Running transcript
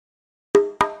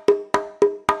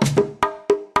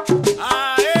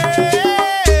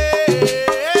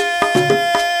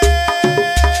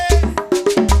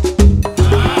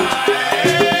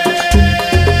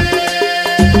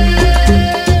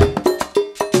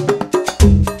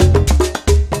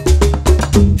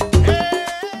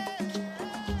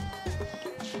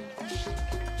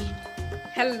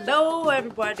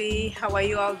everybody, how are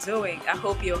you all doing? I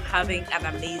hope you're having an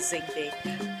amazing day.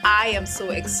 I am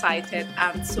so excited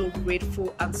and so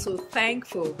grateful and so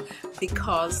thankful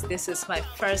because this is my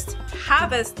first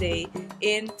harvest day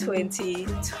in 2020.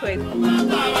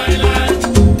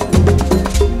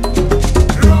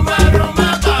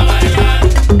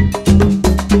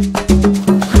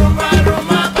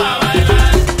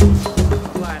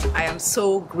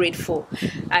 So grateful.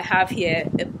 I have here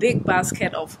a big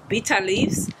basket of bitter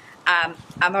leaves and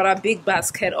another big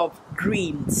basket of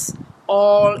greens,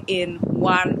 all in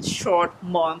one short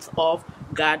month of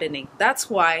gardening. That's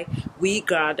why we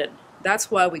garden.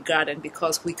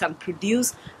 Because we can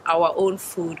produce our own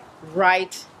food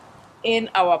right in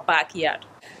our backyard.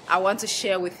 I want to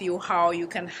share with you how you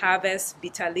can harvest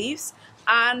bitter leaves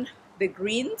and the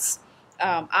greens,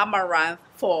 amaranth,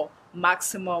 for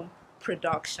maximum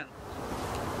production.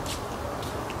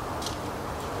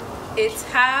 It's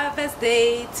harvest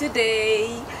day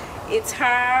today. It's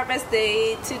harvest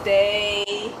day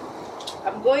today.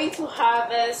 I'm going to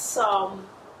harvest some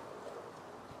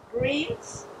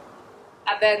greens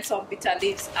and then some bitter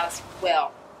leaves as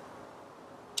well.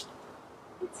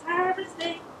 It's harvest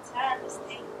day. It's harvest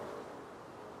day.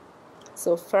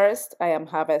 So first I am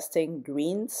harvesting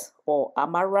greens or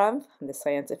amaranth. The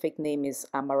scientific name is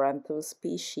Amaranthus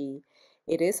species.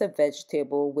 It is a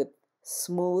vegetable with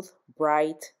smooth,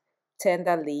 bright,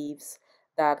 tender leaves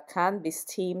that can be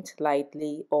steamed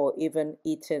lightly or even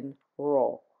eaten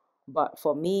raw. But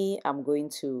for me, I'm going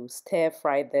to stir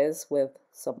fry this with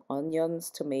some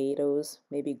onions, tomatoes,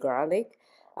 maybe garlic,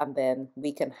 and then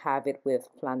we can have it with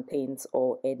plantains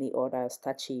or any other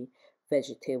starchy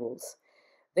vegetables.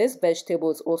 This vegetable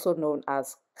is also known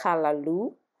as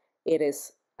callaloo. It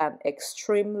is an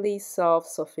extremely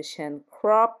self-sufficient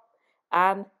crop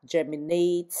and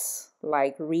germinates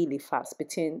like really fast,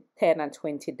 between 10 and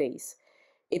 20 days.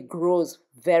 It grows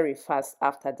very fast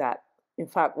after that. In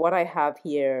fact, what I have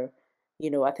here,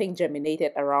 I think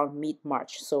germinated around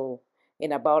mid-March. So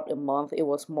in about a month, it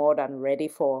was more than ready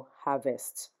for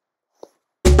harvest.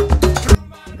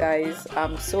 Guys,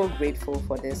 I'm so grateful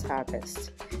for this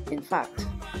harvest. In fact,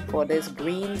 for these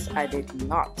greens, I did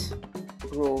not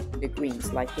grow the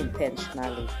greens like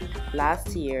intentionally.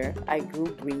 Last year I grew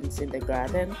greens in the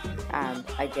garden and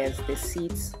I guess the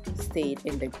seeds stayed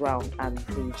in the ground and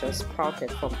they just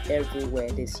sprouted from everywhere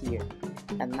this year,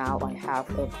 and now I have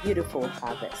a beautiful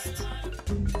harvest.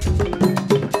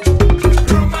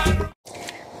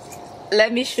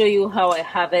 Let me show you how I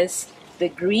harvest the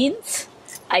greens.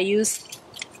 I use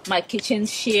my kitchen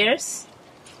shears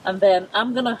and then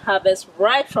I'm gonna harvest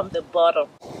right from the bottom,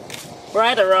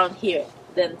 right around here.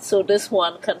 Then so this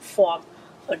one can form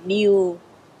a new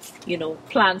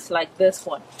plants like this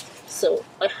one. So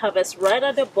I harvest right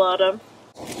at the bottom,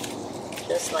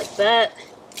 just like that.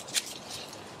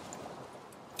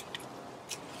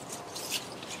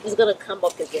 It's gonna come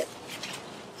up again.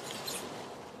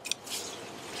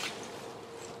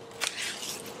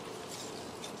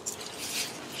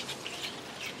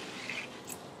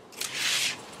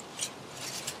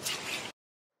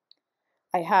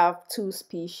 I have two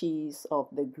species of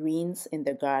the greens in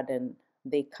the garden,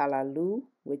 the callaloo,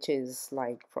 which is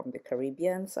like from the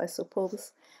Caribbeans, I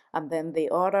suppose, and then the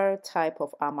other type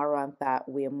of amaranth that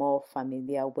we're more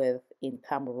familiar with in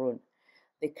Cameroon.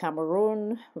 The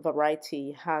Cameroon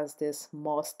variety has this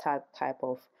mustard type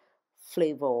of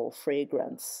flavor or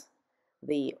fragrance.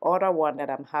 The other one that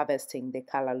I'm harvesting, the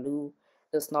callaloo,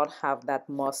 does not have that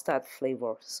mustard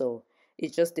flavor, so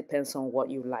it just depends on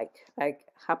what you like. I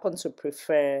happen to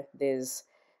prefer this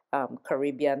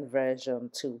Caribbean version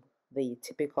to the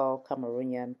typical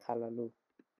Cameroonian callaloo.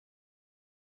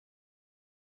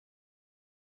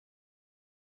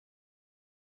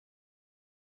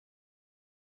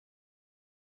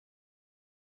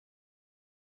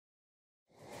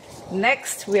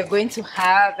 Next, we are going to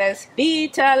harvest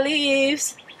bitter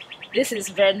leaves. This is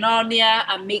Vernonia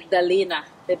amygdalina,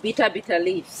 the bitter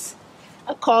leaves.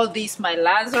 I call these my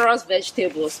Lazarus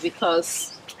vegetables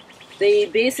because they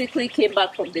basically came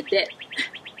back from the dead.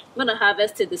 I'm gonna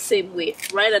harvest it the same way,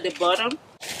 right at the bottom.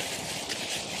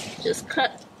 Just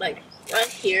cut like right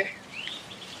here.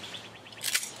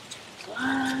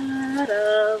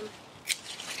 Bottom.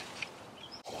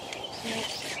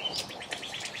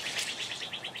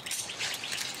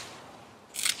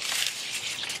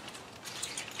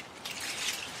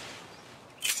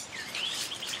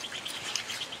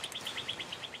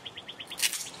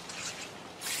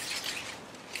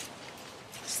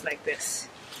 Like this.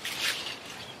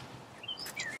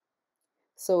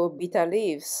 So bitter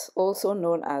leaves, also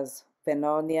known as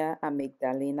Vernonia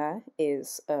amygdalina,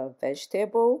 is a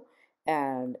vegetable.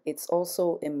 and it's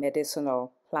also a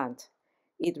medicinal plant.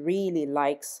 It really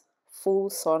likes full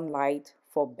sunlight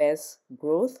for best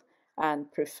growth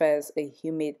and prefers a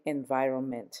humid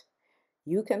environment.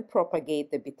 You can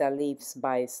propagate the bitter leaves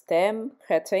by stem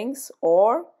cuttings,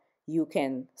 or you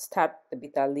can start the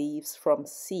bitter leaves from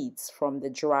seeds from the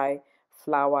dry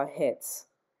flower heads.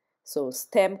 So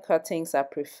stem cuttings are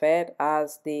preferred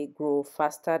as they grow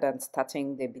faster than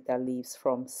starting the bitter leaves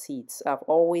from seeds. I've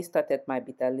always started my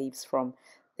bitter leaves from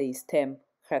the stem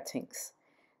cuttings.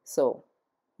 So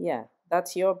yeah,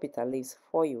 that's your bitter leaves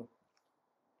for you.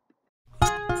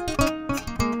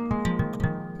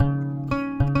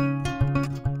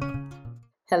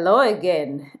 Hello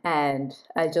again, and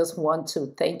I just want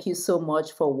to thank you so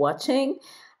much for watching.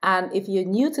 And if you're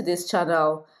new to this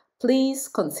channel, please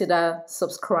consider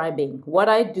subscribing. What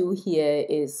I do here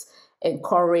is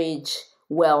encourage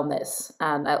wellness,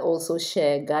 and I also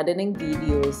share gardening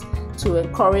videos to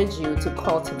encourage you to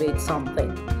cultivate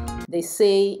something. They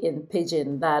say in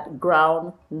Pidgin that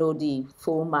ground no the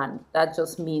full man. That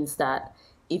just means that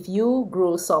if you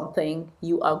grow something,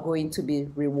 you are going to be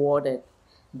rewarded.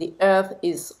 The earth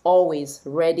is always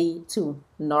ready to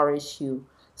nourish you.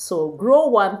 So grow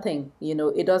one thing,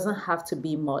 it doesn't have to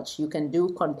be much. You can do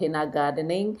container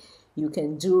gardening, you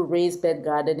can do raised bed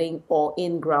gardening or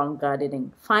in-ground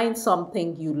gardening. Find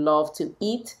something you love to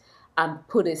eat and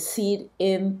put a seed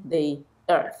in the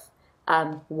earth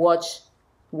and watch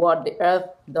what the earth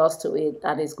does to it,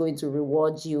 and it's going to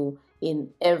reward you in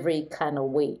every kind of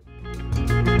way.